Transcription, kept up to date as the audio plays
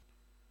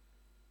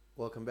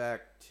Welcome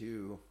back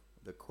to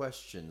the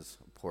questions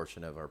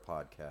portion of our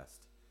podcast.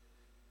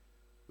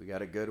 We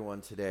got a good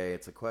one today.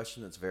 It's a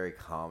question that's very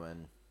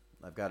common.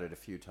 I've got it a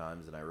few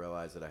times and I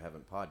realize that I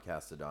haven't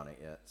podcasted on it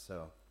yet.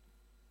 So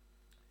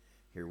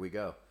here we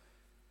go.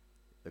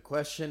 The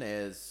question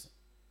is,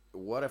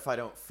 what if I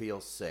don't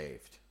feel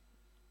saved?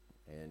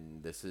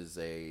 And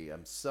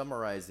I'm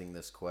summarizing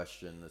this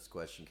question. This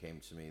question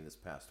came to me this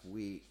past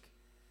week.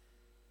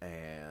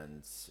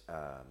 And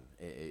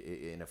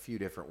in a few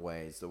different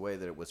ways. The way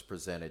that it was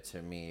presented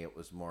to me, it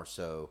was more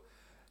so,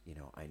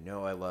 I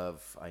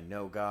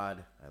know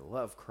God, I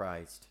love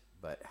Christ,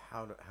 but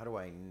how do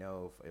I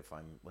know if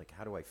I'm, like,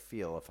 how do I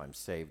feel if I'm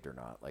saved or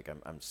not? Like,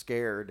 I'm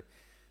scared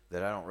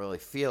that I don't really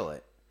feel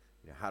it.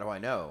 How do I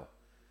know?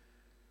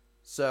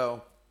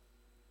 So,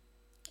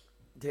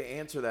 to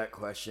answer that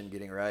question,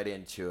 getting right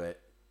into it,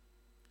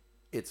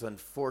 it's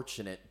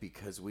unfortunate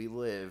because we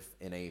live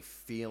in a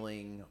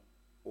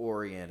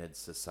feeling-oriented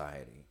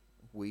society.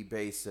 We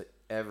base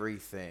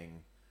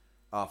everything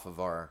off of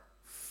our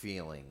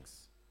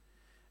feelings.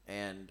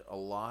 And a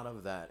lot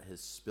of that has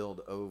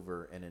spilled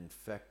over and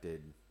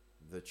infected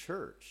the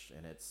church.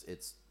 And it's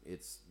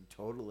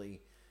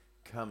totally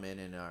come in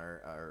and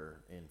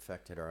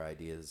infected our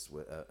ideas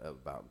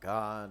about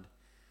God.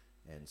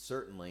 And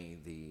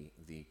certainly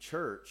the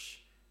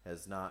church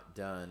has not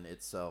done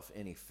itself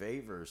any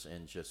favors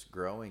in just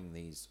growing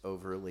these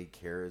overly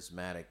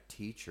charismatic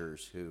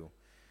teachers who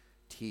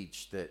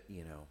teach that,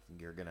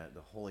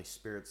 the Holy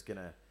Spirit's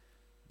gonna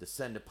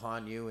descend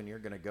upon you and you're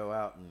gonna go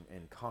out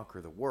and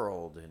conquer the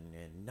world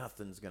and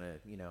nothing's gonna,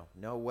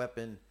 no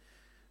weapon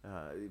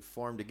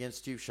formed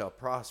against you shall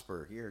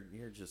prosper. You're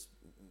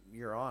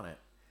on it.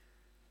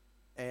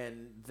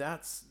 And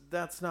that's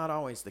not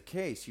always the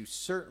case. You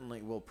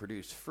certainly will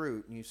produce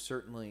fruit, and you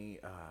certainly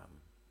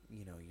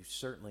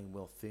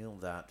will feel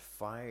that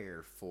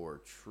fire for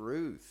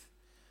truth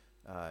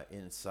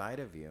inside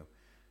of you.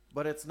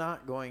 But it's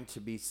not going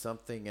to be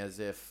something as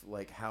if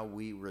like how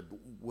we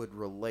would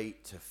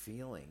relate to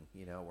feeling.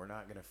 We're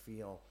not going to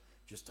feel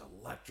just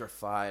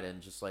electrified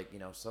and just like,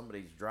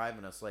 somebody's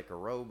driving us like a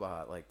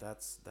robot. Like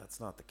that's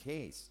not the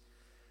case.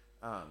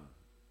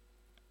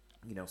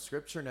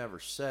 Scripture never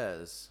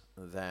says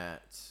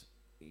that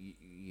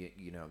the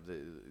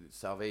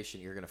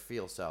salvation, you're going to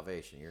feel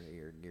salvation.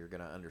 You're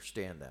going to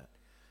understand that.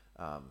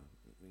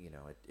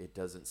 It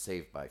doesn't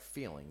save by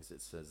feelings.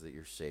 It says that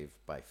you're saved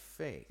by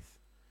faith.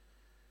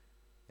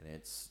 And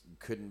it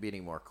couldn't be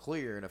any more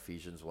clear in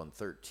Ephesians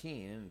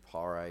 1:13.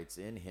 Paul writes,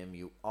 "In him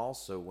you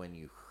also, when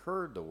you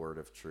heard the word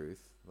of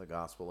truth, the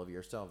gospel of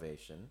your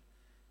salvation,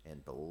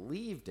 and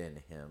believed in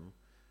him,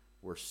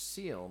 were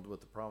sealed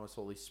with the promised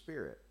Holy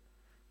Spirit."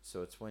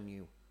 So it's when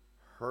you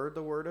heard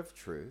the word of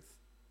truth,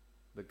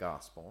 the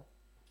gospel,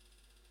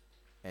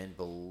 and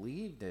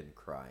believed in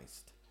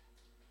Christ,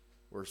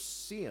 were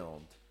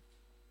sealed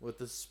with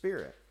the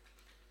Spirit.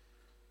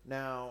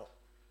 Now,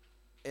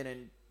 an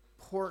important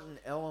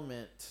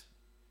element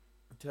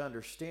to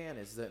understand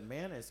is that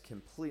man is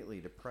completely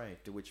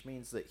depraved, which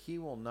means that he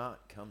will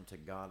not come to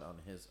God on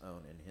his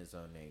own in his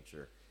own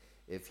nature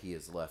if he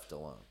is left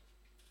alone.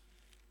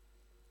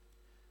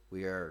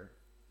 We are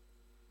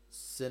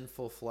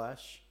sinful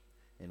flesh,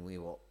 and we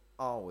will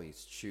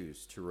always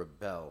choose to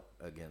rebel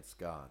against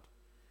God.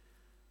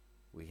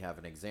 We have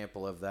an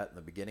example of that in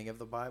the beginning of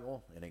the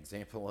Bible, an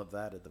example of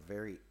that at the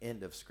very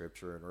end of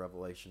Scripture in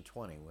Revelation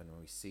 20, when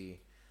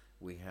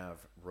we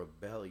have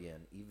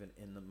rebellion even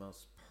in the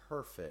most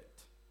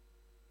perfect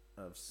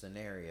of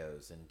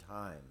scenarios and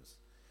times,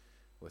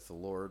 with the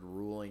Lord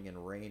ruling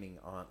and reigning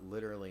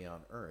literally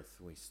on earth.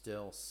 We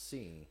still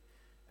see,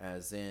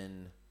 as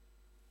in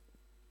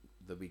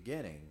the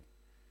beginning,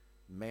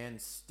 man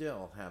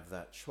still have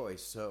that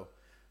choice. So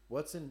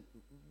what's important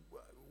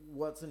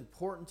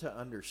to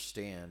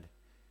understand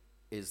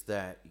is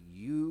that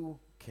you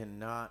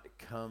cannot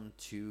come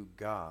to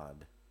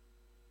God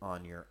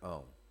on your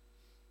own.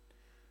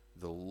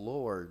 The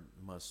Lord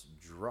must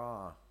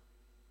draw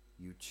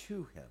you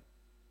to him.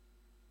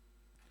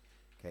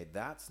 Okay,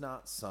 that's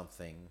not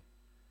something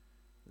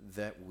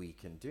that we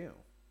can do,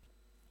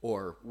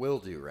 or will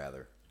do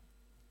rather.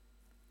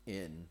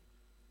 In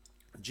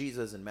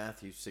Jesus in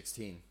Matthew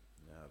 16,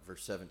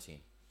 verse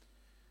 17,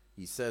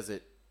 he says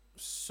it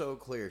so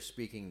clear,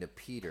 speaking to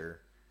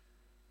Peter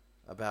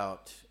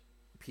about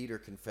Peter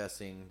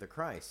confessing the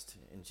Christ.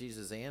 And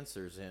Jesus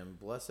answers him,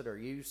 "Blessed are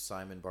you,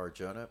 Simon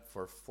Bar-Jonah,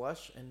 for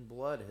flesh and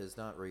blood has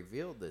not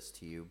revealed this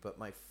to you, but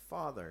my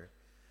Father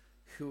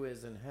who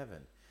is in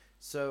heaven."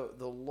 So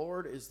the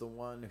Lord is the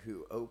one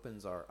who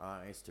opens our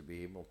eyes to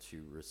be able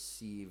to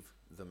receive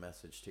the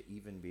message, to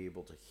even be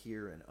able to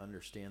hear and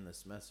understand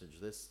this message.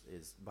 This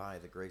is by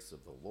the grace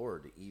of the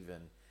Lord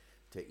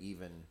to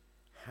even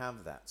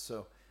have that.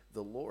 So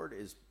the Lord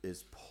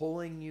is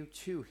pulling you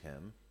to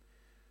him.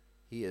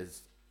 He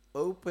is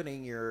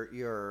opening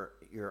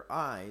your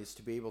eyes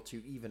to be able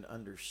to even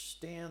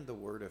understand the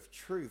word of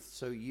truth,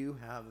 so you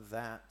have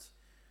that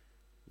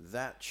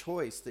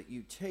choice that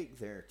you take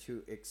there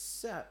to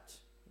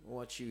accept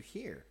what you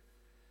hear.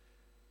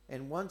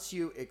 And once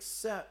you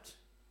accept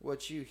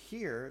what you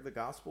hear, the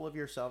gospel of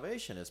your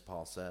salvation, as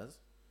Paul says,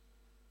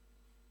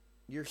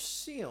 you're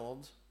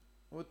sealed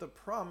with the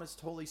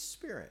promised Holy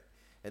Spirit.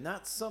 And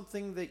that's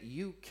something that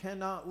you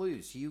cannot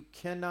lose. You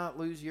cannot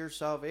lose your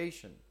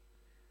salvation.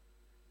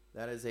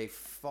 That is a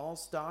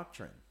false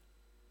doctrine.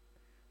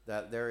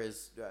 That there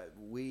is,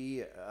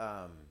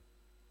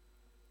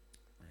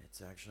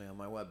 it's actually on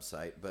my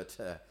website, but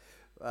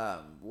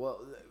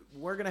well,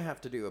 we're going to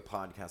have to do a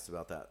podcast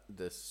about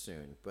this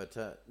soon. But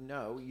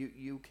no,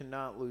 you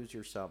cannot lose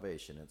your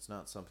salvation. It's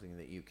not something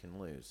that you can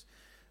lose.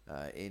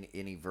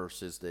 Any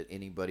verses that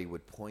anybody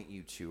would point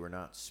you to are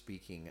not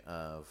speaking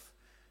of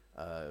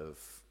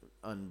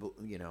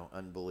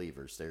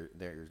unbelievers.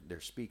 They're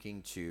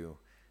speaking to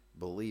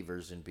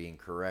believers and being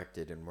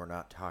corrected, and we're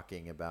not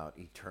talking about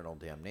eternal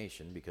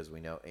damnation, because we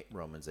know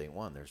Romans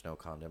 8:1, there's no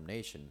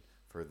condemnation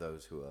for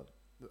those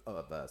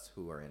of us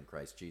who are in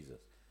Christ Jesus.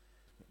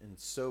 And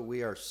so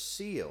we are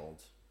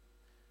sealed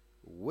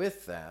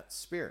with that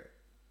Spirit.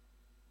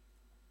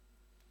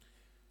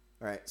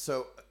 All right,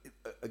 so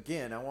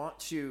again, I want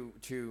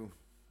to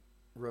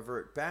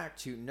revert back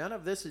to, none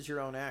of this is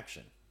your own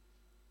action,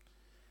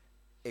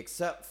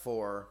 except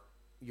for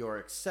your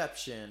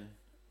acceptance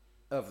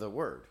of the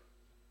Word.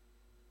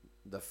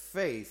 The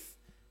faith,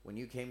 when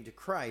you came to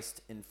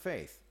Christ in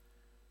faith.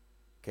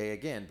 Okay,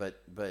 again,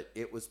 but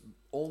it was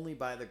only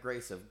by the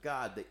grace of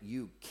God that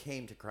you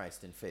came to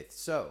Christ in faith.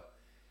 So,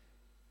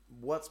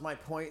 what's my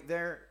point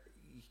there?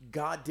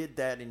 God did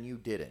that and you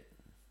didn't.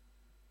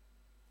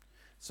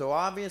 So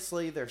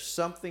obviously there's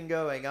something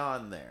going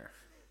on there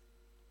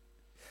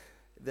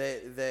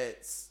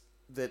that's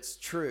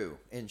true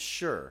and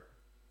sure.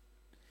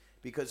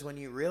 Because when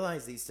you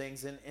realize these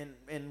things,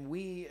 and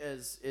we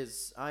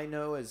as I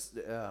know, as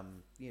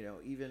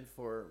even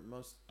for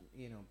most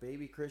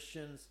baby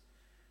Christians,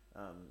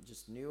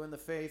 just new in the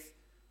faith,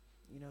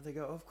 they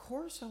go, of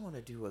course I want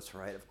to do what's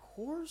right. Of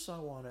course I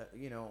want to,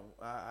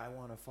 I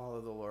want to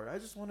follow the Lord. I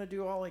just want to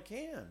do all I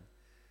can.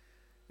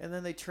 And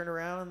then they turn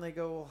around and they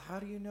go, well, how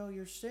do you know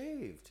you're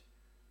saved?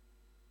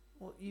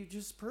 Well, you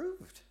just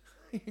proved.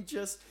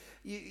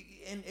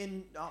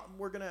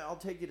 I'll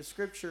take you to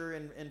Scripture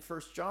in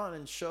 1 John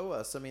and show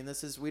us. I mean,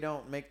 we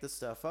don't make this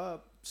stuff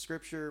up.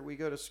 Scripture, we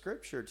go to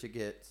Scripture to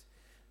get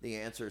the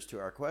answers to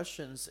our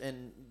questions,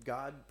 and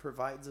God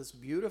provides us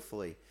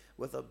beautifully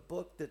with a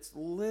book that's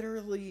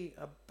literally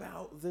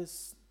about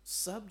this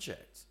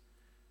subject.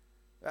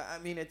 I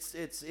mean, it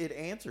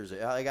answers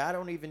it. Like, I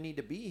don't even need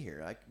to be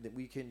here.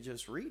 We can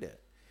just read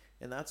it,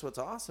 and that's what's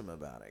awesome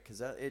about it,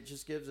 because it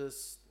just gives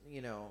us,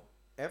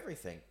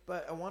 everything.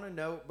 But I want to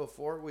note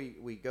before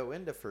we go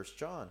into 1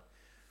 John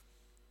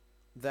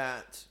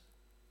that,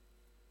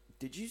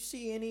 did you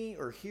see any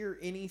or hear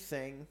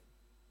anything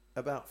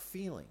about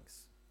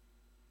feelings?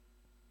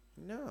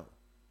 No.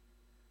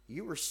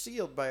 You were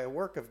sealed by a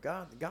work of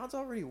God. God's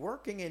already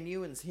working in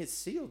you and He's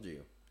sealed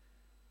you.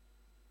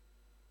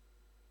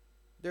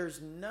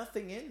 There's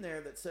nothing in there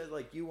that said,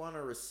 like, you want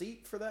a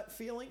receipt for that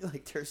feeling.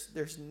 Like,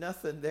 there's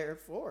nothing there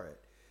for it.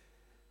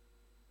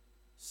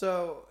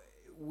 So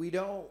we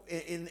don't.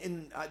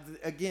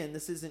 Again,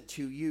 this isn't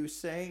to you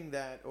saying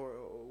that,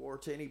 or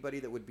to anybody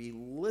that would be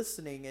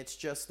listening. It's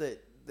just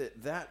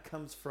that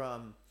comes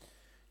from,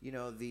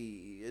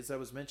 as I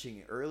was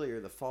mentioning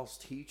earlier, the false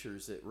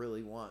teachers that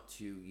really want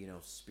to,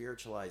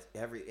 spiritualize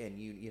and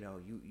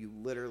you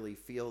literally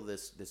feel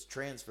this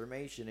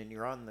transformation, and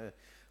you're on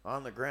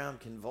the ground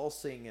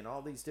convulsing and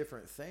all these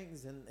different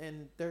things,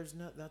 and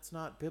that's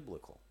not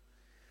biblical,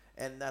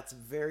 and that's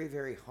very,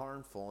 very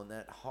harmful, and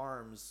that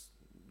harms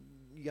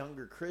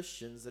younger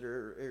Christians that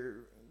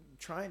are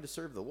trying to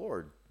serve the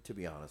Lord, to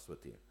be honest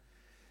with you,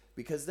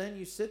 because then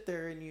you sit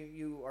there and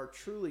you are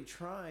truly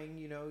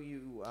trying,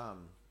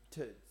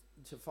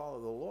 to follow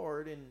the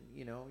Lord, and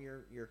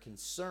you're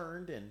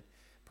concerned, and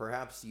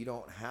perhaps you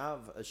don't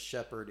have a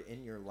shepherd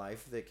in your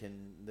life that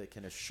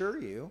can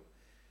assure you.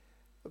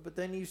 But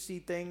then you see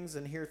things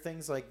and hear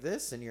things like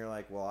this, and you're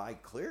like, well, I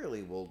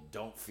clearly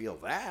don't feel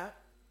that.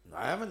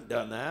 I haven't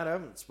done that. I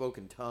haven't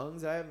spoken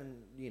tongues. I haven't,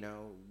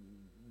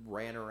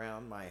 ran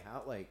around my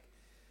house.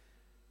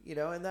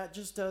 And that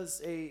just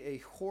does a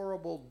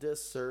horrible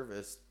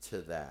disservice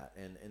to that.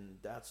 And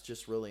that's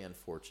just really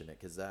unfortunate,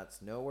 because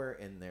that's nowhere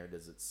in there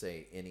does it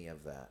say any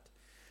of that.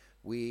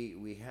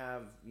 We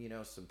have,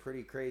 some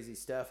pretty crazy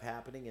stuff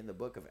happening in the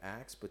book of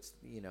Acts, but,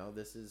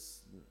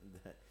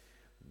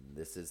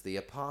 this is the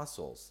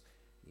apostles.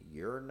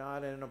 You're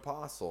not an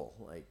apostle.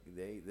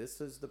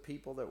 This is the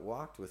people that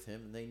walked with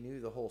him, and they knew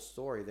the whole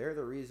story. They're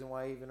the reason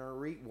why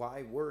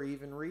we're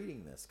even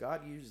reading this.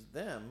 God used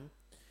them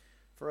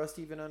for us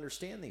to even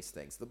understand these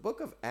things. The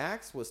book of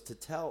Acts was to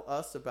tell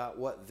us about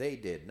what they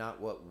did, not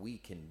what we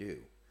can do.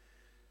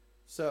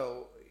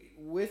 So,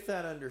 with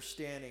that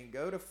understanding,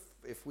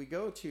 if we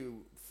go to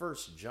 1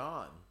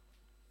 John,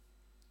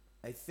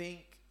 I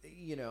think,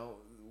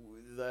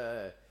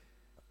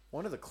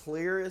 one of the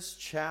clearest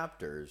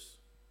chapters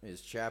is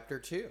chapter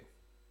 2.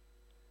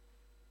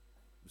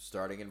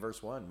 starting in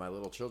verse 1, my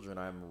little children,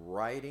 I'm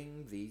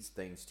writing these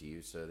things to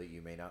you so that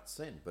you may not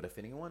sin. But if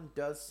anyone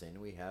does sin,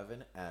 we have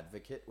an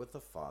advocate with the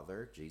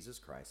Father, Jesus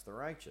Christ the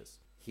righteous.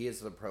 He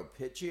is the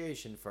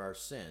propitiation for our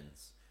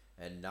sins,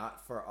 and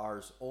not for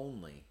ours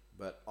only,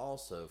 but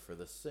also for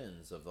the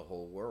sins of the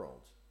whole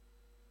world.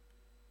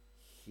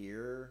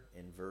 Here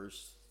in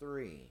verse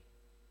 3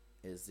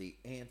 is the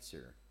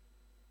answer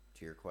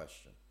to your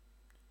question.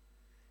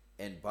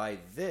 And by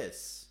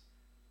this,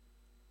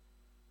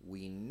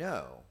 we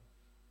know,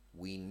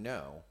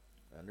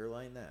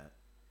 underline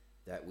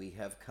that we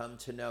have come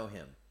to know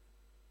him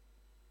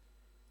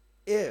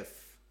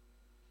if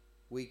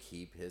we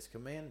keep his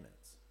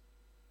commandments.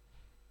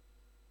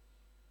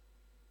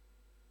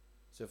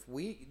 So if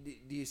we,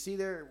 do you see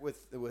there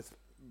with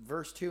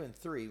verse 2 and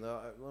 3,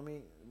 let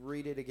me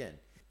read it again.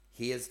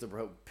 He is the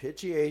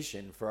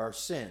propitiation for our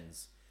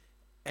sins,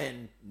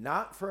 and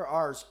not for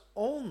ours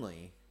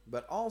only,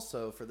 but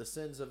also for the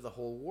sins of the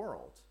whole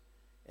world.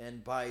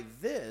 And by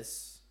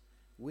this,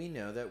 we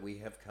know that we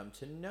have come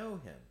to know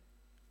him,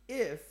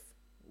 if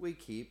we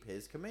keep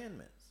his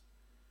commandments.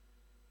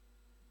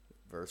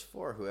 Verse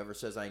 4, whoever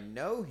says, I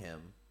know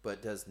him,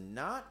 but does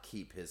not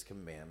keep his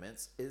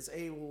commandments, is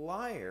a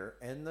liar,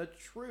 and the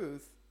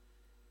truth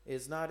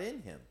is not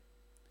in him.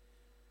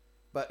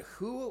 But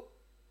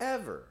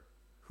whoever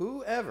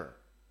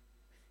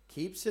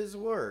keeps his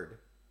word,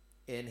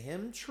 in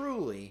him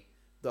truly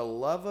the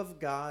love of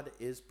God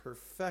is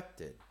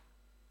perfected.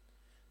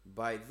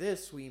 By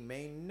this we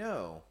may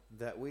know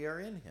that we are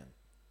in him.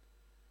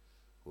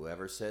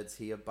 Whoever says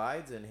he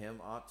abides in him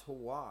ought to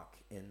walk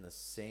in the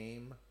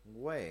same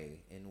way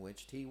in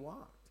which he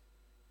walked.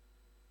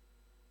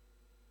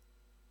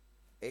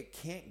 It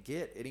can't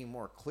get any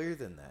more clear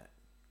than that.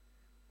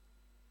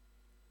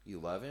 You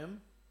love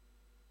him,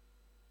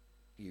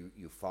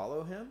 you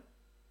follow him,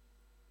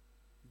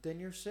 then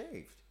you're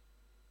saved.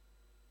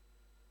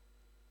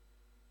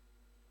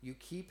 You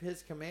keep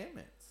his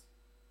commandments.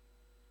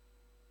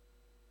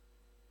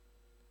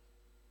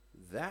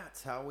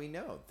 That's how we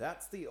know.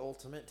 That's the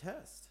ultimate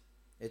test.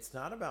 It's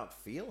not about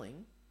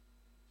feeling.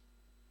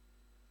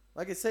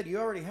 Like I said, you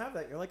already have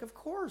that. You're like, of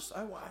course,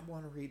 I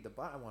want to read the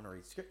Bible. I want to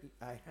read scripture.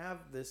 I have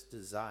this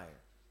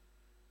desire.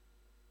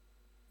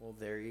 Well,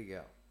 there you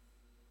go.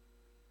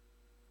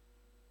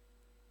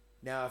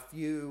 Now, if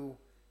you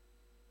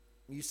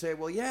say,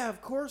 well, yeah,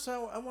 of course, I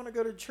want to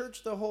go to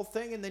church, the whole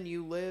thing, and then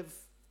you live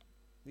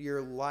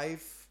your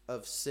life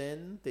of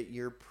sin that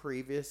you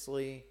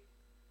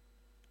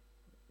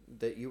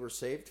were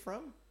saved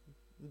from,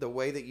 the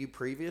way that you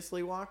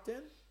previously walked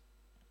in.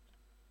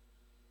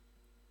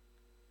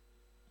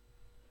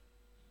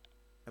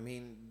 I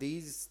mean,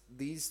 these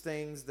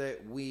things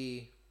that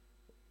we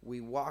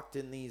walked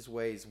in these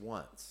ways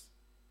once.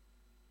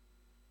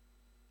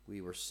 We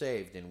were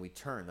saved and we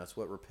turned. That's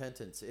what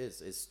repentance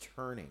is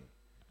turning.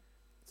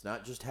 It's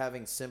not just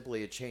having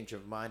simply a change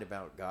of mind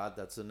about God.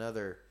 That's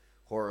another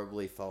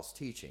horribly false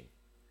teaching.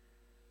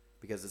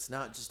 Because it's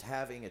not just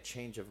having a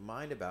change of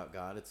mind about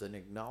God, it's an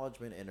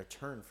acknowledgement and a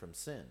turn from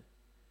sin.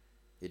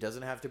 It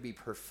doesn't have to be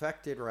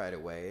perfected right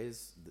away,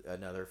 as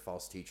another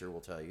false teacher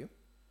will tell you.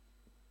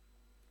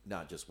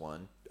 Not just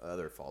one,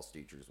 other false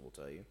teachers will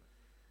tell you.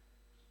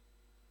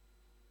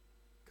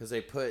 Because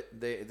they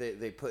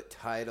put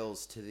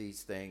titles to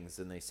these things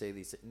and they say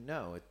these.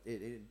 No,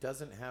 it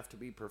doesn't have to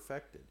be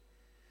perfected.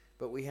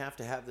 But we have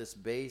to have this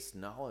base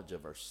knowledge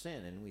of our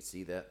sin, and we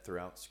see that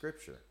throughout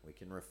Scripture. We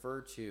can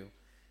refer to,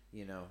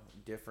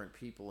 different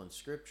people in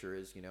Scripture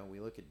as, we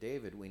look at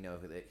David, we know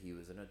that he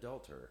was an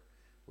adulterer.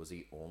 Was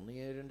he only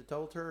an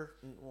adulterer?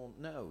 Well,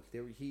 no.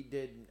 He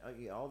did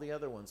all the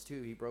other ones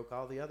too. He broke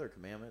all the other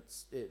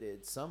commandments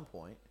at some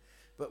point.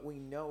 But we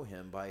know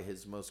him by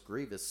his most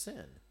grievous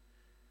sin.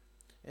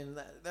 And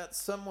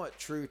that's somewhat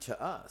true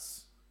to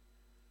us.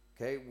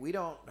 Okay, we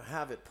don't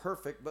have it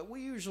perfect, but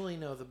we usually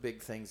know the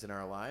big things in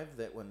our life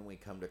that when we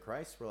come to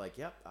Christ, we're like,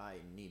 yep, I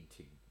need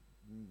to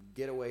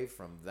get away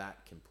from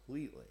that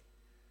completely.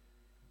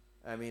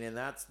 I mean, and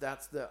that's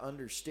the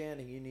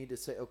understanding you need to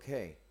say,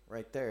 okay,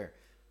 right there.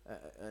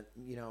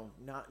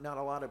 Not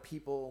a lot of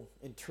people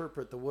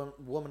interpret the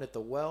woman at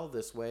the well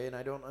this way, and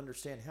I don't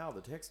understand how.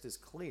 The text is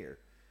clear.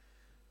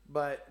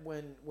 But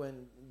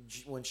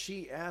when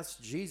she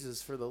asked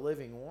Jesus for the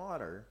living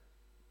water,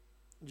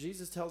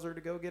 Jesus tells her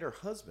to go get her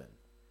husband.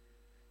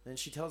 Then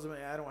she tells him,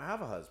 I don't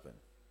have a husband.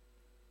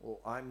 Well,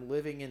 I'm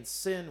living in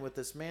sin with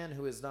this man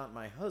who is not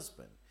my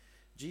husband.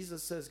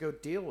 Jesus says, go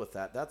deal with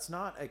that. That's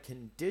not a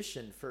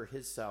condition for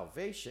his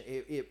salvation.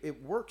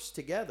 It works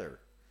together.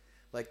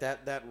 Like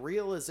that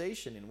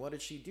realization. And what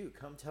did she do?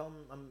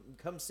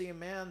 Come see a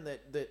man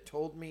that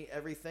told me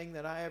everything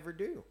that I ever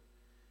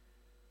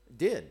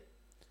did.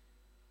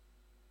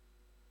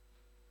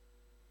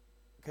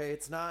 Okay,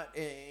 it's not,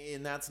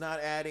 and that's not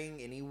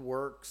adding any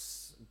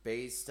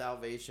works-based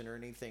salvation or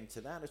anything to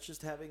that. It's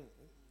just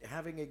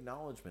having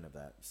acknowledgement of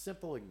that,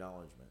 simple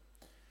acknowledgement.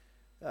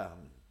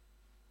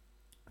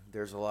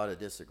 There's a lot of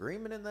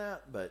disagreement in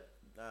that, but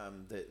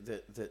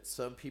that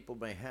some people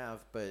may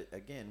have. But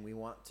again, we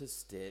want to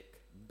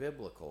stick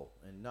biblical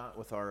and not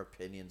with our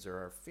opinions or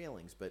our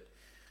feelings. But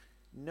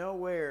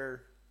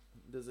nowhere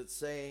does it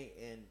say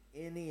in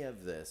any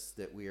of this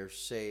that we are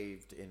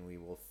saved and we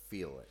will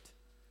feel it.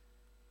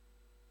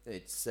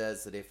 It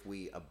says that if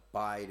we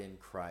abide in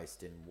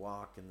Christ and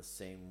walk in the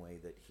same way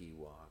that he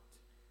walked,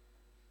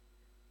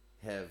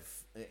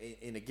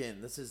 and again,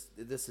 this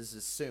is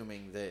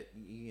assuming that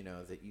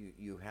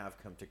you have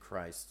come to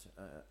Christ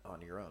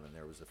on your own, and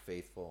there was a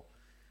faithful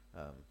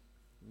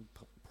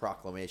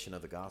proclamation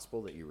of the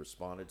gospel that you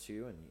responded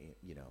to, and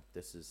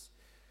this is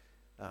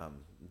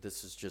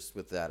just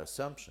with that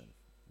assumption.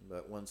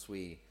 But once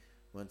we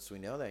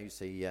know that, you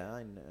say, yeah,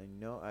 I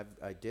know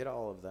I did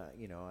all of that.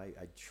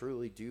 I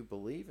truly do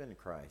believe in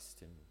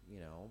Christ, and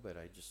but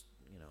I just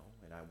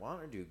and I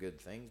want to do good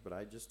things, but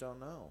I just don't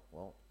know.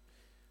 Well,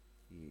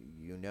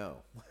 you know,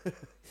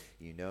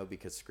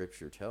 because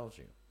Scripture tells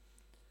you.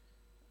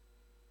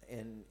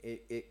 And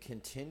it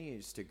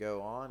continues to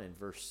go on in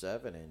verse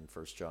 7 in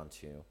 1 John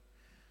 2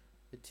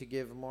 to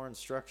give more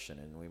instruction,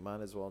 and we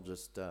might as well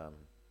just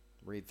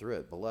read through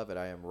it. Beloved,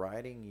 I am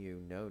writing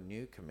you no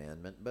new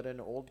commandment, but an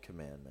old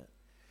commandment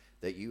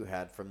that you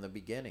had from the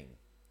beginning.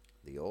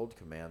 The old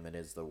commandment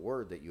is the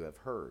word that you have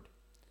heard.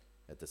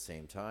 At the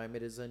same time,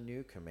 it is a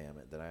new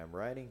commandment that I am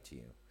writing to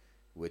you,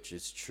 which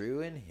is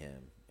true in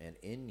him and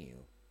in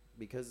you,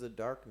 because the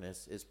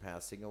darkness is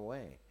passing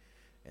away,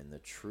 and the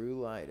true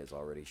light is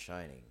already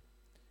shining.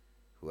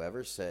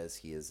 Whoever says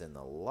he is in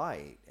the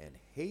light and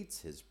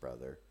hates his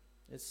brother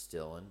is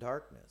still in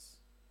darkness.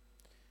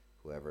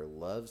 Whoever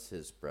loves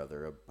his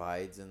brother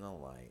abides in the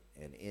light,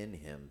 and in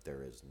him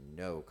there is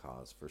no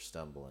cause for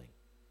stumbling.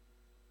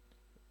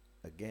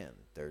 Again,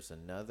 there's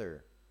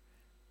another.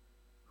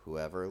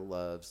 Whoever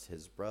loves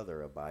his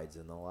brother abides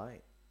in the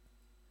light,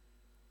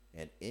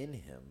 and in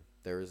him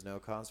there is no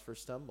cause for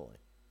stumbling.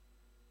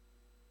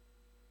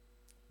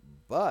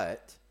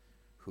 But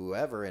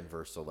whoever, in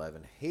verse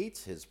 11,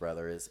 hates his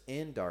brother is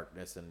in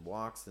darkness and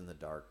walks in the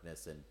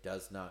darkness and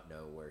does not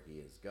know where he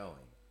is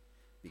going,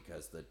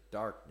 because the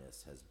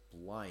darkness has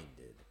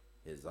blinded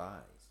his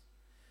eyes.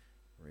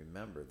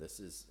 Remember, this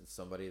is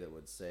somebody that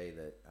would say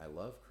that I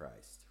love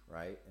Christ,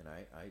 right? And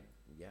I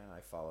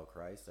follow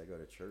Christ. I go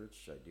to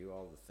church. I do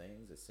all the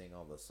things. I sing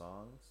all the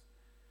songs.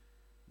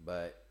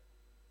 But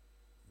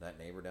that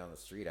neighbor down the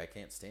street, I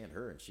can't stand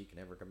her, and she can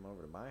never come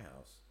over to my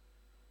house.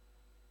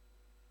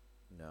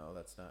 No,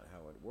 that's not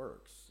how it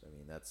works.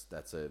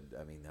 That's a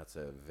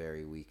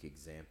very weak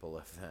example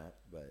of that,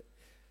 but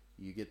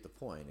you get the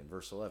point in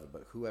verse 11.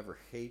 But whoever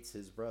hates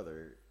his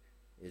brother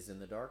is in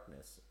the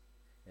darkness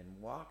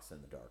and walks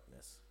in the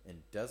darkness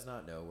and does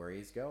not know where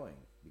he's going,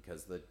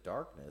 because the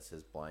darkness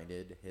has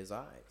blinded his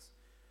eyes.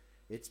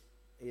 It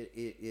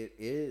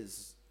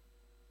is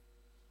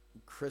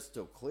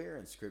crystal clear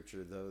in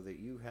Scripture, though, that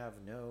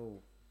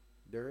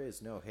there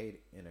is no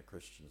hate in a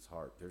Christian's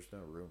heart. There's no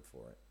room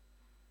for it.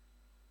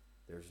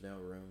 There's no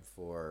room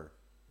for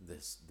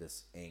this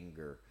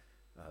anger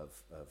of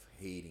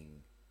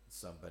hating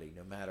somebody,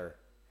 no matter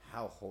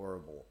how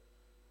horrible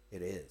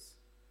it is.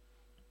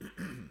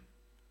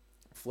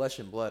 Flesh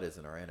and blood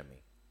isn't our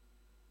enemy,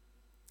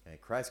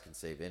 and Christ can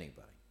save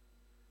anybody,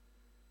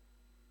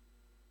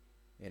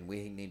 and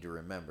we need to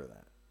remember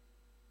that.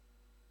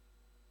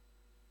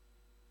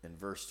 In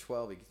verse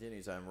 12, he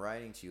continues, I am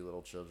writing to you,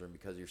 little children,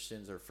 because your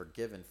sins are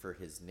forgiven for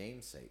his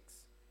name's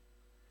sakes.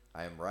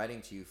 I am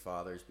writing to you,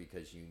 fathers,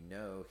 because you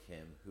know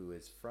him who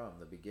is from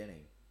the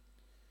beginning.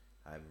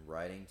 I am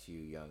writing to you,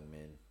 young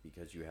men,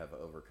 because you have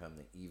overcome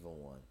the evil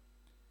one.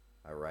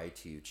 I write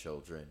to you,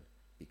 children,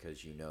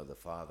 because you know the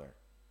Father.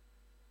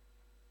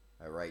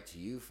 I write to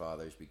you,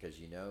 fathers, because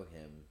you know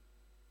him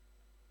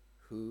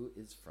who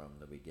is from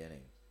the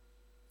beginning.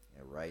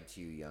 I write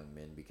to you, young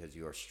men, because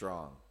you are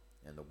strong,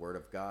 and the word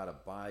of God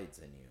abides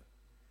in you,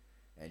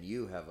 and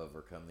you have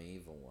overcome the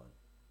evil one.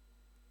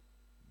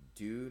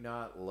 Do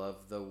not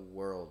love the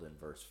world, in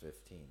verse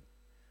 15,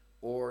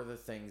 or the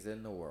things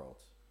in the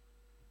world.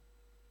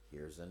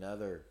 Here's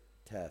another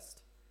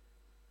test.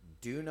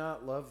 Do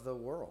not love the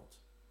world,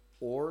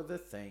 or the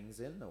things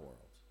in the world.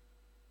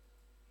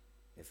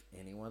 If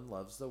anyone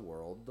loves the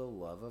world, the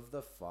love of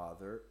the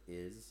Father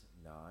is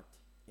not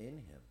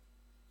in him.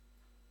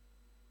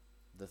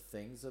 The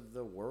things of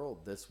the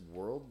world, this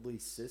worldly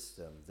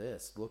system,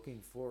 this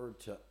looking forward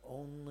to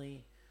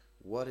only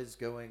what is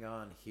going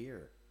on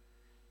here.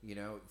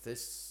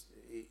 This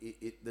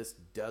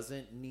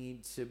doesn't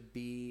need to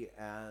be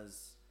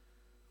as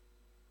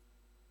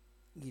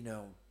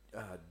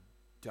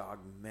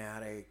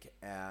dogmatic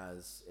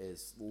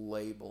as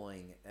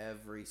labeling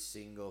every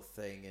single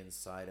thing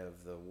inside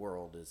of the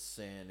world as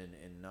sin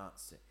and not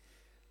sin.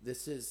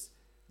 This is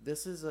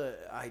a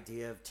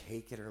idea of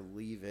take it or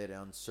leave it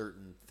on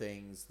certain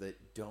things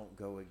that don't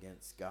go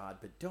against God.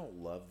 But don't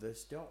love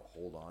this. Don't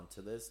hold on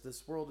to this.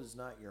 This world is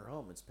not your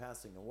home. It's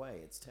passing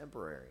away. It's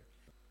temporary.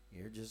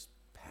 You're just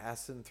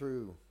passing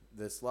through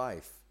this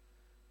life.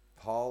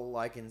 Paul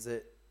likens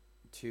it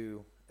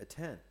to a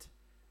tent.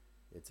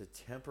 It's a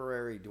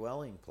temporary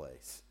dwelling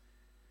place.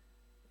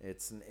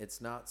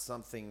 It's not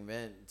something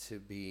meant to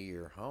be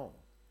your home.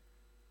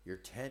 You're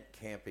tent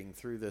camping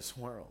through this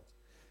world.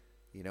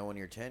 You know, when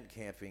you're tent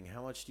camping,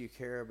 how much do you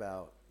care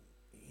about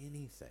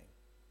anything?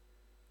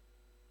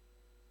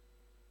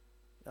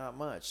 Not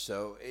much.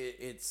 So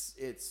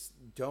it's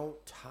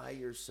don't tie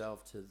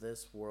yourself to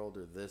this world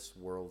or this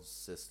world's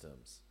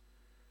systems.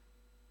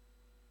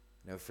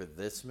 You know, for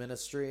this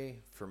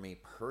ministry, for me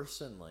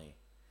personally,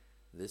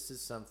 this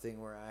is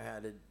something where I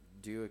had to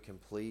do a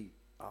complete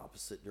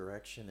opposite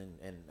direction,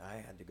 and I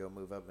had to go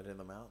move up into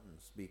the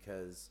mountains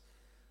because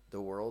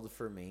the world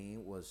for me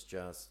was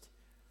just,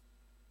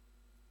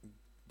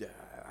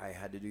 I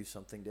had to do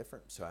something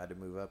different. So I had to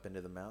move up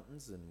into the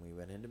mountains, and we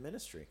went into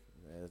ministry.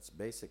 That's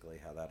basically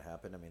how that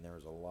happened. I mean, there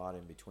was a lot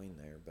in between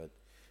there, but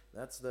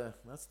that's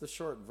the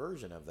short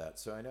version of that.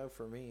 So I know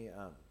for me,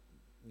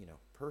 you know,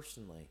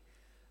 personally,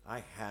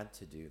 I had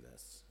to do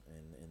this,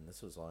 and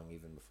this was long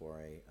even before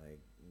I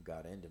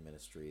got into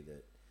ministry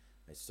that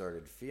I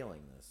started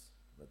feeling this.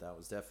 But that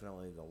was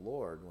definitely the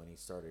Lord when he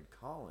started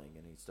calling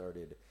and he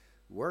started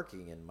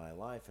working in my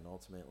life and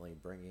ultimately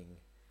bringing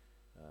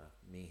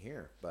me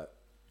here. But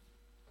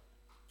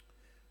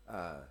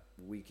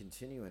we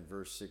continue in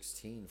verse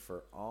 16.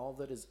 For all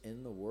that is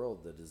in the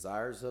world, the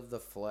desires of the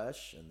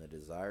flesh and the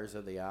desires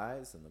of the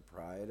eyes and the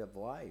pride of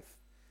life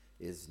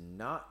is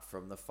not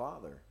from the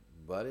Father,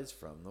 but is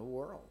from the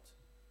world.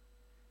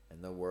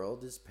 And the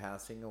world is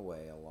passing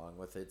away along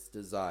with its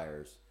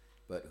desires,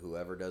 but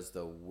whoever does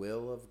the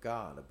will of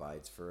God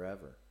abides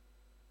forever.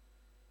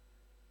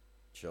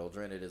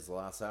 Children, it is the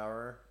last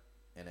hour,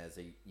 and as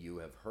you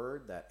have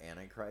heard that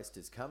Antichrist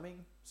is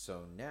coming,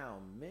 so now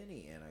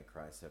many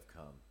Antichrists have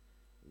come.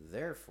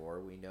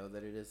 Therefore we know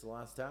that it is the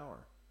last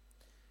hour.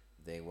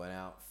 They went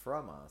out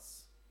from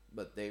us,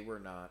 but they were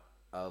not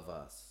of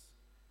us.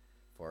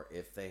 For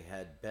if they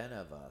had been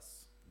of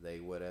us, they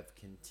would have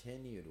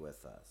continued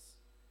with us.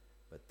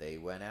 But they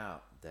went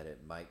out, that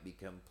it might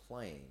become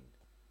plain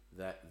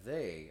that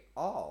they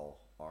all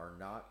are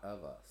not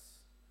of us.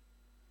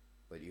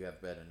 But you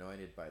have been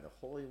anointed by the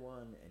Holy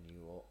One, and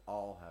you will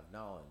all have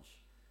knowledge.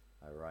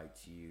 I write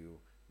to you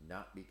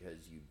not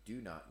because you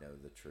do not know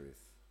the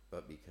truth,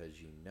 but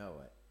because you know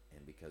it,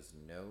 and because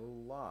no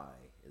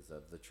lie is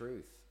of the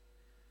truth.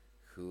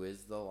 Who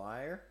is the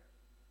liar?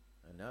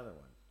 Another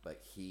one.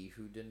 But he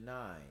who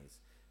denies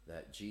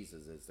that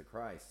Jesus is the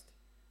Christ.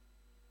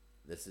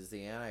 This is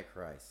the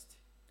Antichrist,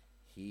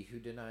 he who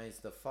denies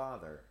the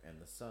Father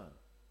and the Son.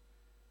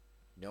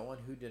 No one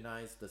who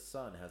denies the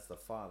Son has the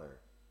Father.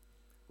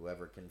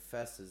 Whoever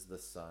confesses the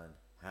Son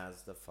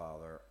has the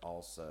Father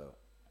also.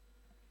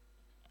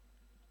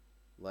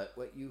 Let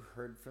what you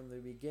heard from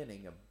the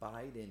beginning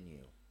abide in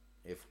you.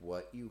 If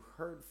what you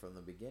heard from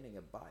the beginning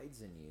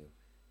abides in you,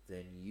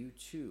 then you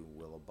too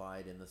will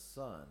abide in the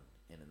Son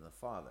and in the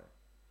Father.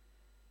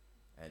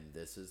 And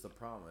this is the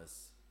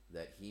promise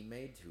that he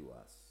made to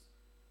us,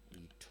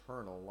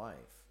 eternal life.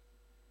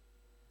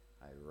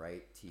 I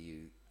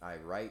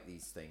write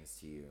these things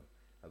to you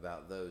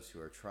about those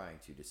who are trying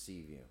to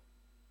deceive you.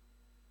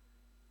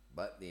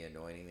 But the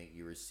anointing that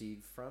you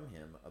received from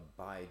him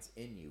abides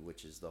in you,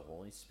 which is the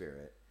Holy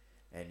Spirit,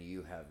 and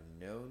you have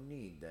no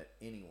need that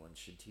anyone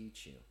should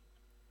teach you.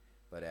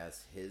 But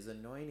as his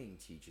anointing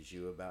teaches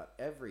you about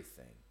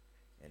everything,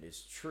 and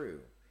is true,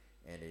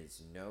 and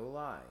is no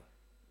lie,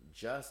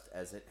 just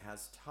as it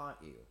has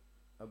taught you,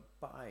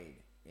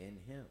 abide in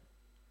him.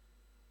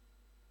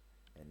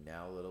 And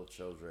now, little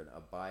children,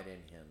 abide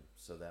in him,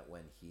 so that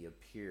when he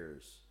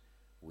appears,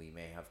 we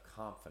may have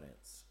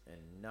confidence and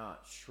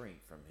not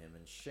shrink from him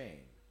in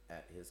shame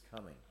at his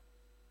coming.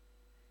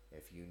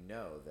 If you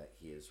know that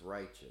he is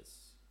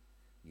righteous,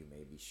 you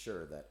may be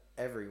sure that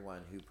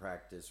everyone who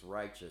practices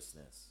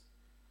righteousness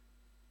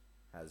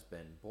has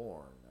been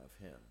born of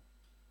him.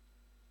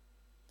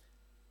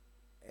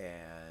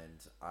 And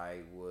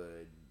I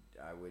would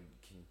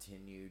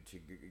continue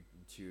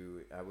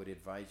I would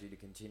advise you to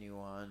continue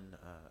on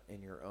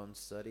in your own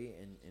study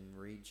and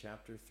read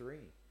chapter 3,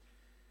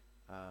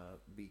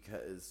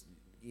 because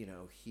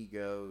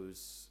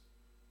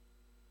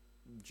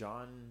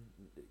John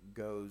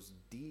goes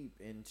deep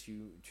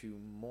into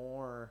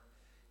more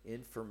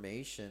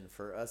information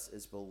for us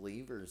as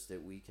believers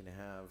that we can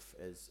have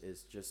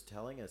as just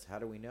telling us, how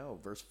do we know?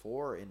 Verse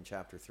 4 in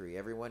chapter 3,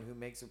 everyone who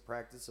makes a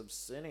practice of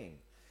sinning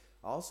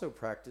also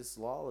practice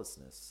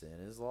lawlessness. Sin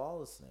is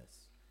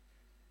lawlessness.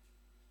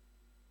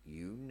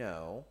 You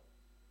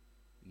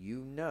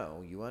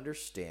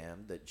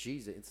understand that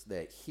Jesus,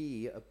 that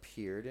he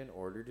appeared in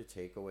order to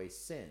take away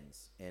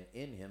sins, and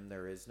in him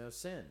there is no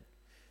sin.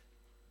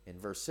 In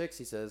verse 6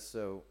 he says,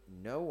 so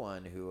no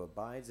one who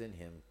abides in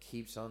him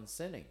keeps on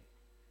sinning.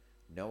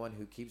 No one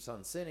who keeps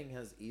on sinning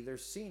has either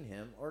seen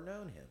him or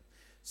known him.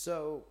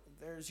 So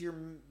there's your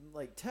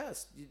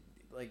test.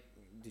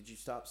 Did you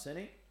stop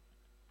sinning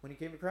when you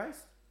came to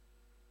Christ?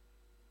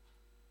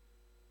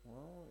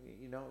 Well,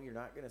 you're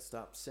not going to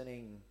stop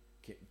sinning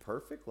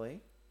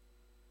perfectly.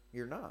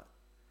 You're not.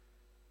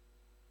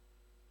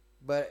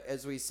 But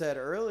as we said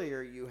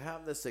earlier, you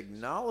have this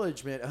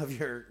acknowledgement of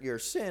your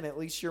sin, at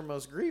least your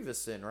most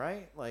grievous sin,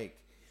 right? Like,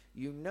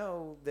 you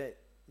know that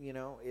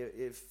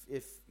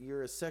if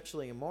you're a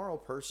sexually immoral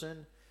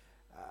person,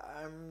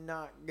 I'm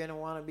not gonna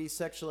want to be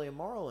sexually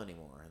immoral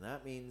anymore, and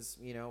that means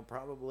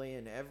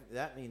probably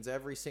that means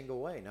every single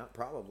way. Not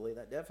probably,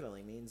 that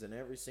definitely means in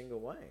every single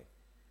way.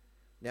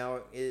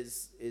 Now,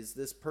 is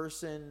this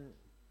person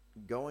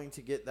going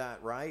to get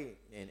that right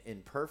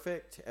and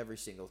perfect every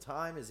single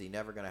time? Is he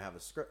never going to have a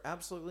script?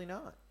 Absolutely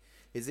not.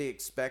 Is he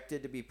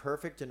expected to be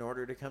perfect in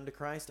order to come to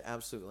Christ?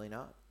 Absolutely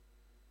not.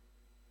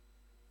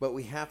 But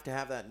we have to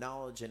have that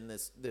knowledge and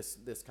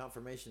this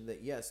confirmation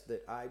that yes,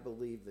 that I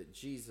believe that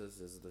Jesus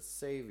is the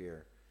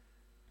Savior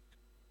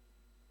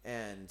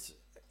and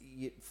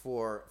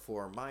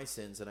for my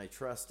sins, and I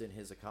trust in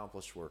his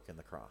accomplished work in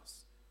the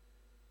cross.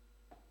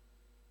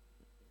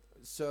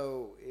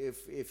 So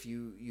if if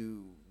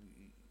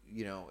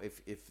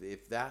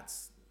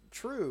that's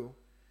true,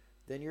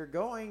 then you're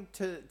going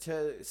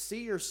to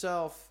see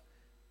yourself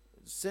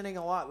sinning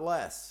a lot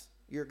less.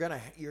 You are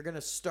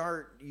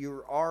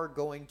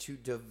going to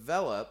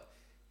develop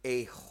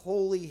a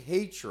holy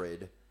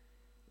hatred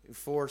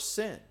for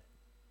sin.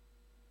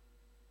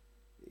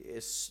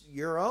 It's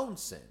your own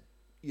sin.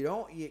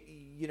 You're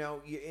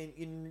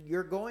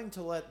going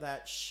to let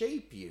that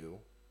shape you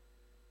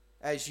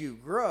as you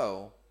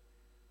grow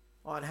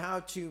on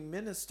how to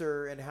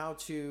minister and how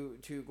to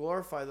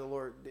glorify the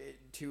Lord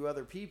to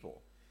other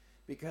people.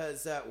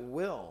 Because that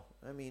will,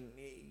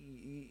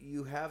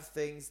 you have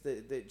things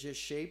that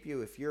just shape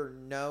you. If you're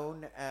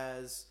known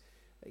as,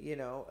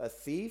 a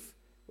thief,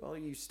 well,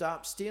 you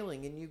stop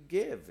stealing and you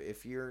give.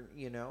 If you're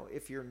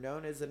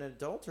known as an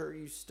adulterer,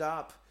 you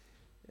stop,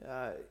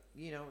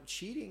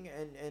 cheating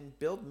and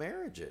build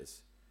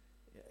marriages.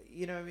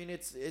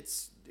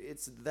 It's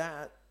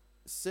that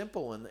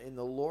simple, and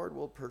the Lord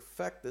will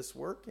perfect this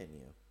work in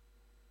you.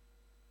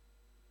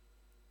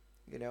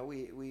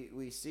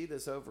 We see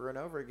this over and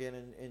over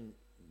again in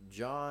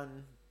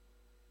John.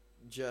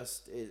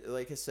 Just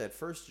like I said,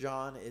 First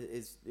John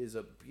is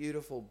a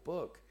beautiful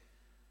book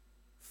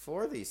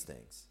for these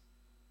things,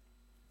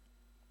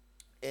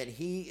 and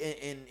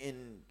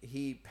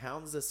he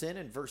pounds us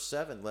in verse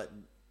 7. Let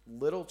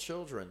little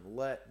children,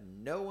 let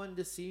no one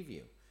deceive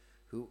you.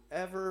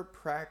 Whoever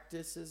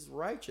practices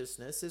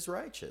righteousness is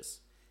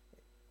righteous,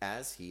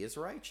 as he is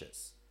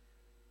righteous.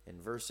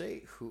 In verse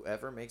 8,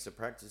 whoever makes a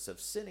practice of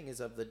sinning is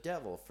of the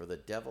devil, for the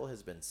devil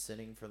has been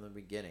sinning from the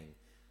beginning.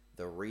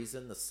 The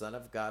reason the Son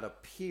of God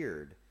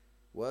appeared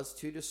was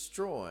to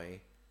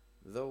destroy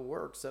the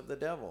works of the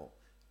devil.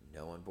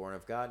 No one born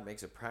of God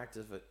makes a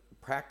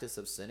practice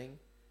of sinning,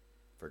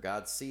 for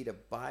God's seed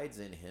abides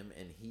in him,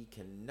 and he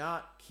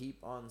cannot keep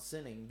on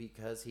sinning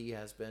because he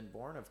has been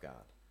born of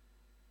God.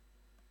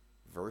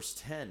 Verse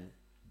 10,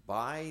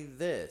 by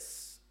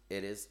this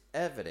it is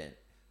evident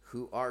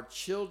who are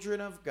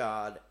children of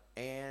God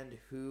and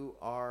who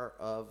are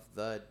of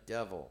the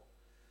devil.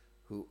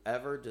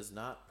 Whoever does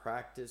not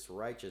practice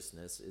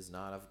righteousness is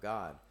not of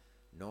God,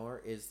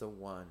 nor is the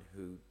one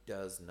who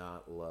does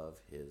not love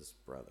his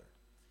brother.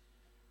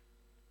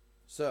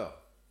 So,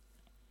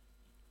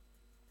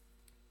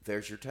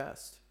 there's your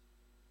test.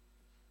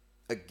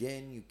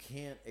 Again, you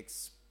can't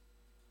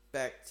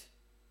expect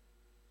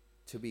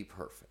to be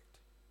perfect.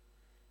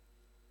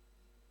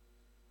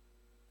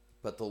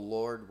 But the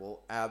Lord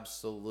will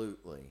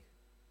absolutely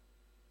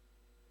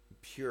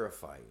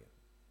purify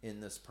you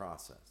in this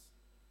process.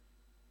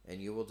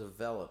 And you will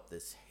develop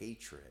this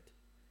hatred.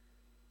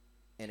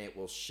 And it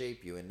will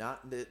shape you. And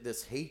not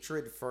this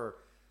hatred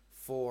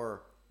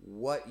for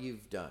what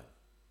you've done.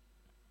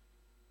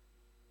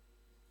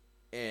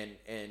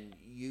 And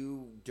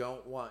you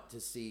don't want to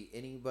see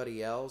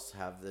anybody else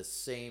have the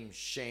same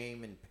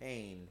shame and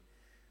pain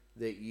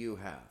that you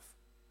have.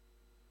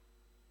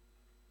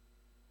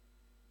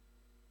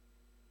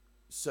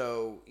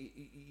 So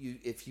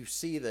if you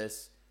see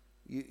this,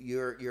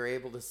 you're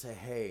able to say,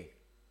 hey,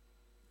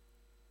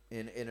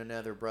 in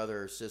another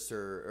brother or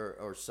sister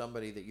or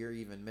somebody that you're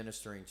even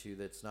ministering to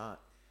that's not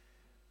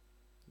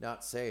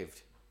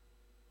saved,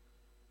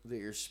 that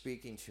you're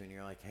speaking to, and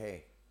you're like,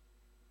 hey,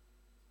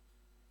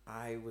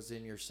 I was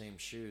in your same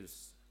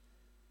shoes.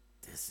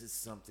 This is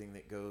something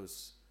that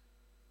goes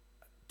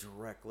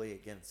directly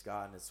against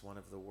God, and it's one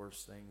of the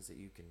worst things that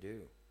you can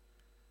do.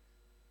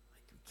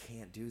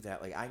 Can't do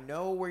that. Like, I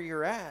know where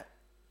you're at.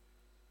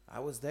 I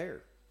was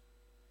there.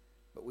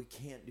 But we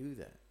can't do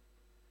that.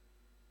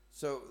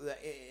 So,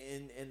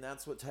 and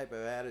that's what type of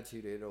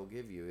attitude it'll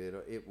give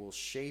you. It will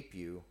shape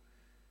you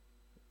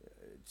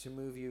to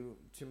move you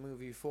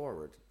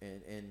forward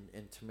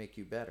and to make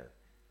you better.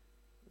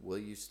 Will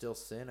you still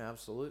sin?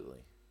 Absolutely.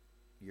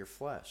 Your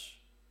flesh.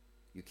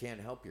 You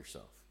can't help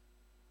yourself.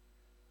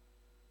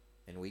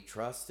 And we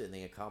trust in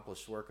the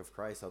accomplished work of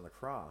Christ on the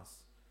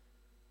cross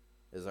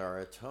as our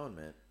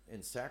atonement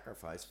and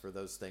sacrifice for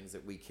those things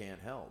that we can't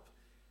help.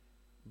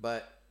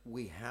 But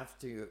we have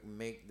to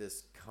make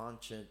this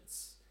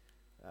conscious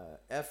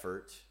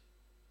effort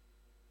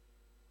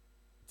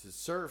to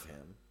serve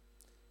him.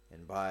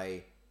 And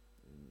by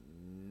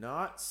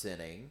not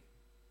sinning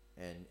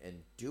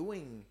and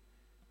doing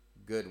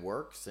good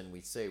works, and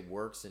we say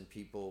works and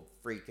people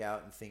freak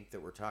out and think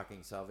that we're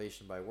talking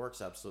salvation by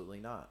works. Absolutely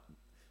not.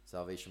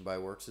 Salvation by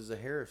works is a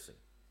heresy.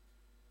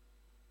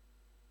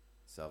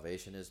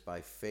 Salvation is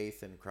by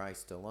faith in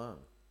Christ alone.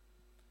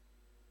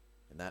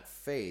 And that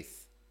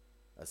faith,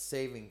 a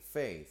saving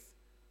faith,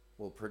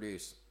 will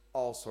produce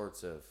all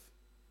sorts of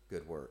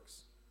good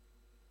works.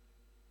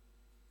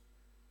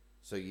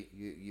 So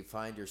you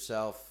find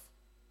yourself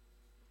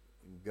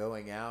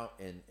going out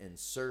and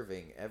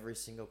serving every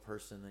single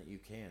person that you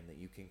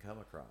can come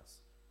across.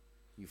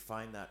 You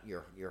find that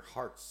your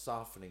heart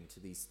softening to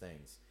these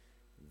things.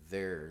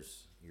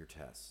 There's your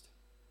test.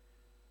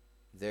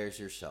 There's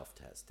your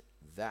self-test.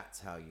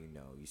 That's how you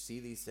know. You see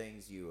these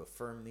things, you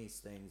affirm these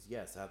things.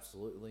 Yes,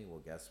 absolutely.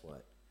 Well, guess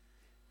what?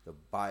 The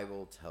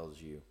Bible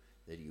tells you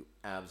that you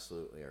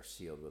absolutely are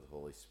sealed with the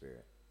Holy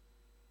Spirit.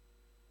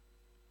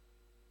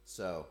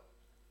 So,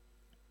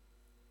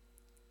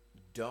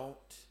 don't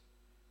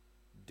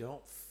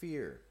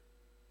fear.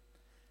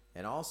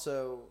 And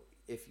also,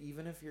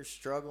 even if you're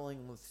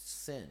struggling with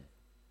sin,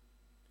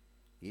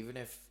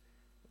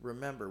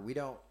 remember, we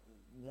don't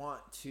want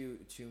to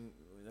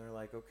they're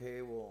like,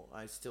 okay, well,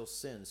 I still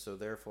sin, so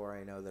therefore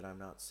I know that I'm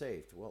not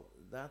saved. Well,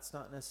 that's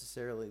not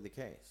necessarily the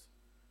case.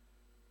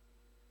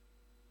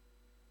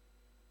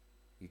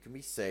 You can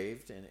be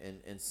saved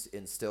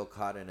and still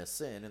caught in a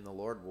sin, and the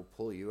Lord will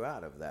pull you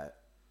out of that.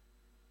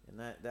 And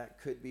that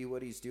could be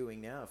what he's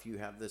doing now. If you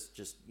have this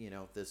just,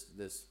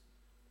 this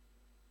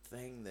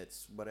thing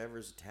that's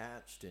whatever's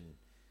attached and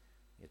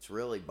it's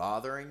really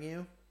bothering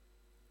you,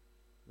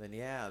 then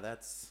yeah,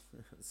 that's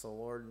the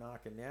Lord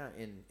knocking down.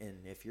 And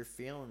if you're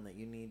feeling that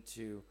you need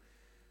to,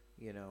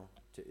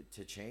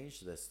 to change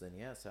this, then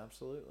yes,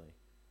 absolutely.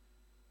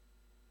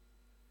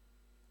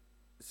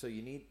 So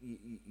you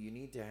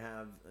need to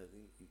have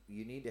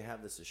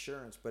this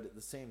assurance, but at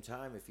the same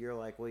time, if you're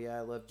like, well, yeah,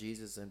 I love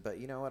Jesus, but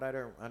you know what, I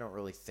don't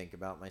really think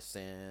about my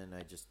sin.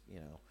 I just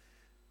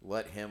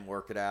let Him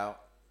work it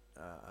out.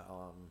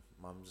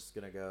 I'm just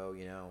gonna go.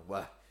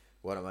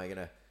 What am I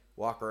gonna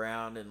walk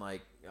around and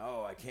like?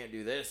 Oh, I can't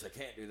do this. I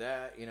can't do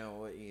that.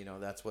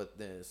 That's what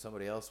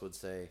somebody else would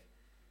say,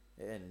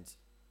 and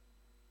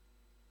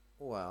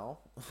well,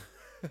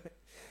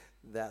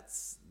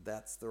 that's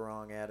the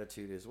wrong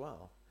attitude as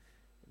well.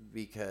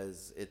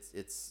 Because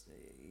it's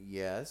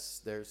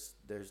yes,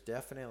 there's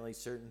definitely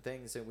certain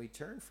things that we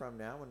turn from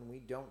now and we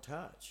don't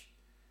touch.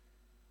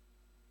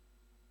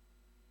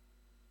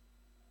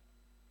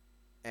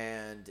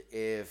 And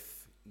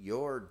if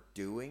you're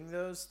doing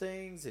those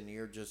things and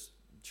you're just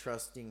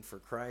trusting for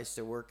Christ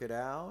to work it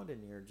out,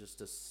 and you're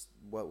just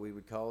what we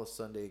would call a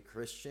Sunday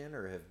Christian,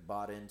 or have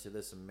bought into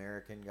this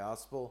American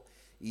gospel,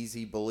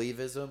 easy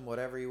believism,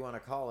 whatever you want to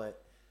call it,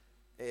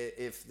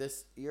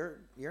 you're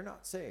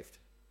not saved.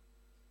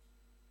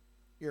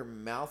 You're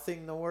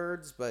mouthing the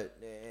words, but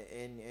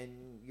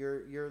and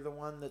you're the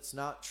one that's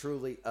not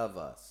truly of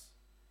us.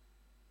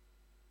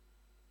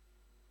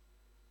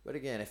 But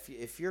again,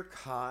 if you're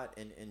caught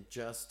in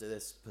just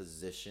this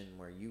position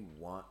where you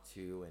want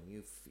to,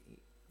 and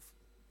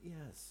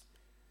yes,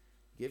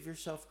 give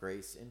yourself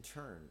grace in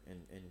turn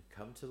and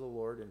come to the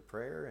Lord in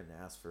prayer and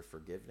ask for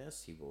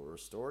forgiveness. He will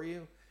restore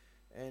you,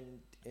 and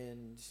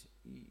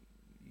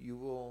you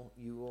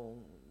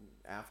will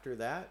after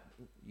that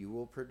you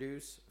will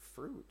produce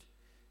fruit.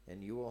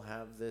 And you will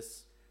have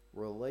this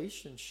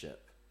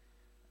relationship,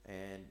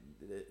 and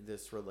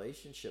this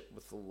relationship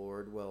with the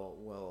Lord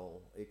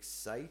will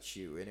excite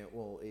you, and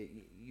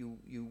you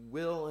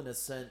will in a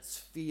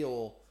sense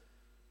feel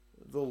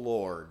the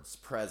Lord's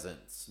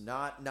presence.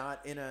 Not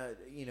in a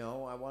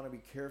I want to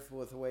be careful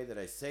with the way that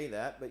I say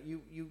that, but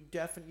you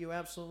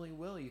absolutely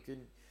will. You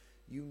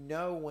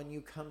when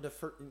you come to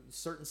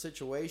certain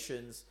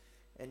situations,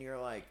 and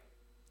you're like,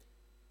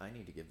 I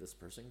need to give this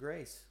person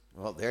grace.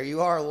 Well, there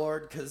you are,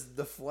 Lord, because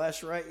the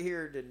flesh right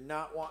here did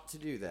not want to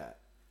do that.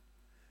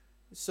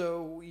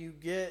 So you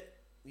get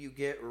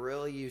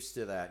really used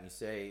to that, and you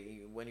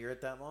say, when you're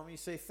at that moment, you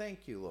say,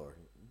 thank you, Lord.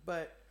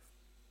 But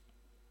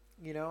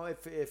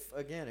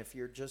if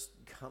you're just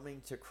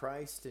coming to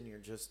Christ and you're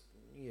just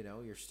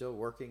you're still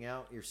working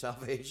out your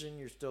salvation,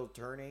 you're still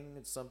turning.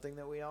 It's something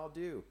that we all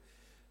do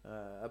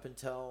up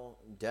until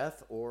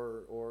death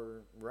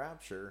or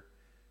rapture.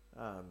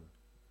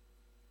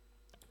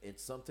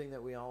 It's something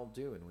that we all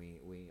do, and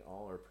we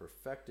all are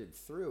perfected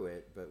through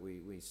it, but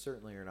we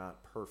certainly are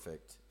not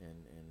perfect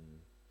and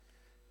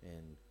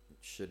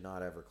should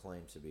not ever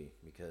claim to be,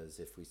 because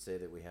if we say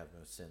that we have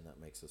no sin, that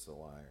makes us a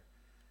liar.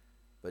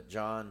 But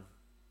John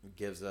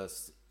gives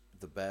us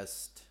the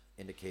best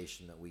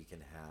indication that we can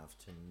have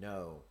to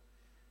know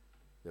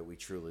that we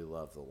truly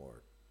love the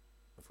Lord.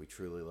 If we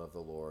truly love the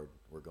Lord,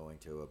 we're going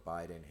to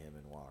abide in Him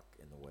and walk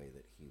in the way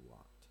that He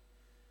walked.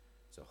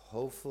 So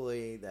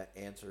hopefully that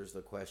answers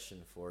the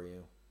question for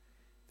you.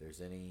 If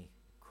there's any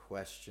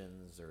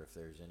questions, or if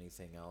there's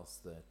anything else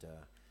that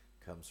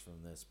comes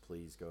from this,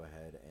 please go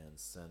ahead and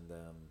send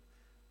them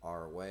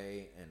our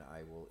way, and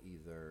I will you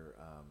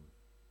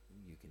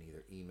can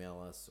either email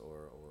us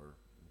or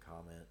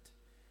comment,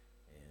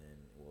 and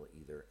we'll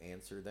either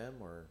answer them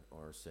or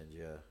send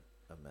you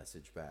a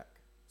message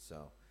back.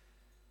 So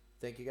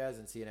thank you guys,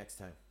 and see you next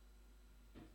time.